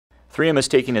3M is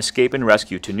taking escape and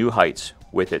rescue to new heights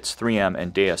with its 3M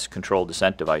and DEUS controlled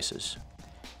descent devices.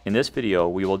 In this video,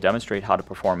 we will demonstrate how to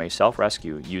perform a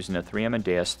self-rescue using the 3M and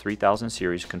DEUS 3000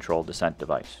 series controlled descent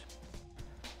device.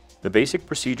 The basic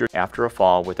procedure after a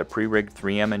fall with a pre-rigged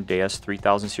 3M and DEUS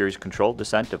 3000 series controlled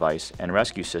descent device and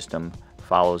rescue system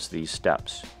follows these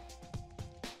steps.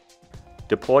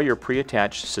 Deploy your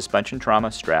pre-attached suspension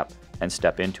trauma strap and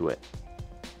step into it.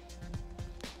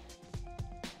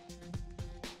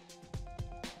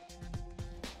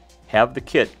 Have the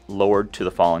kit lowered to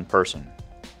the fallen person.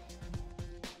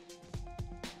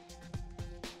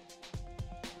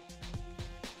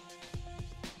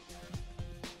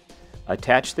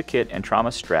 Attach the kit and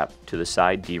trauma strap to the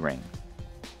side D-ring.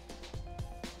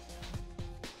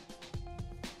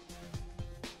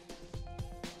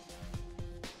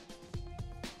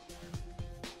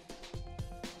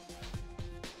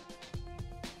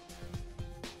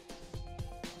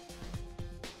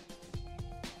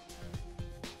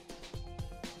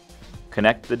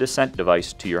 Connect the descent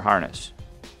device to your harness.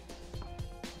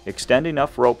 Extend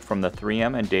enough rope from the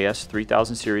 3M and DEUS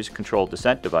 3000 series controlled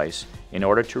descent device in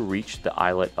order to reach the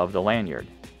eyelet of the lanyard.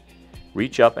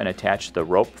 Reach up and attach the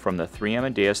rope from the 3M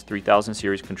and DEUS 3000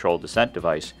 series controlled descent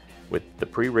device with the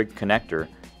pre-rigged connector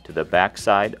to the back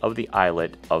side of the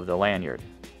eyelet of the lanyard.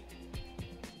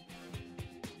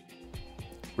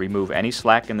 Remove any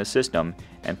slack in the system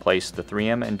and place the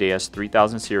 3M and DEUS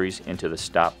 3000 series into the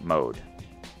stop mode.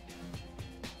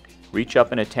 Reach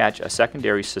up and attach a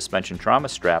secondary suspension trauma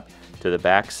strap to the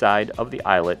back side of the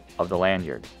eyelet of the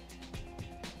lanyard.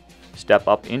 Step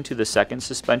up into the second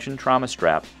suspension trauma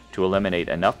strap to eliminate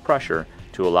enough pressure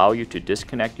to allow you to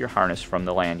disconnect your harness from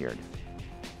the lanyard.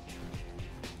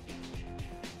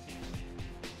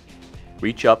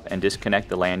 Reach up and disconnect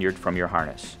the lanyard from your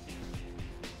harness.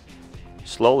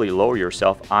 Slowly lower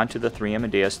yourself onto the 3M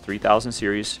and DEUS 3000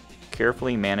 series,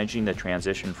 carefully managing the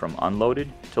transition from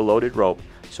unloaded to loaded rope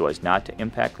so as not to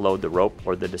impact load the rope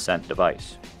or the descent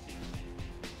device.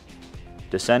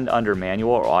 Descend under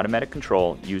manual or automatic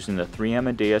control using the 3M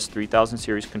and DEUS 3000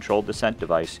 series controlled descent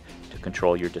device to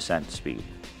control your descent speed.